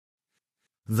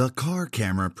The car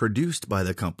camera produced by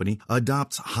the company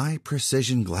adopts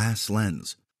high-precision glass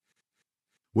lens,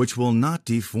 which will not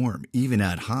deform even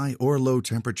at high or low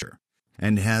temperature,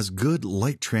 and has good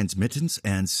light transmittance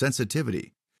and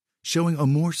sensitivity, showing a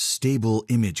more stable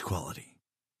image quality.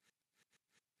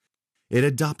 It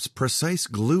adopts precise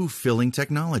glue filling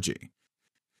technology,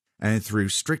 and through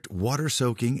strict water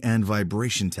soaking and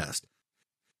vibration test,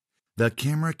 the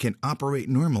camera can operate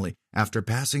normally after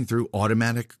passing through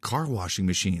automatic car washing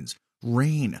machines,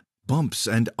 rain, bumps,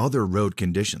 and other road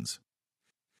conditions.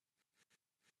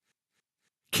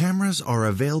 Cameras are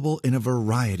available in a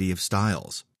variety of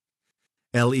styles.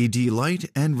 LED light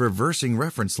and reversing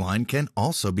reference line can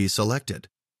also be selected.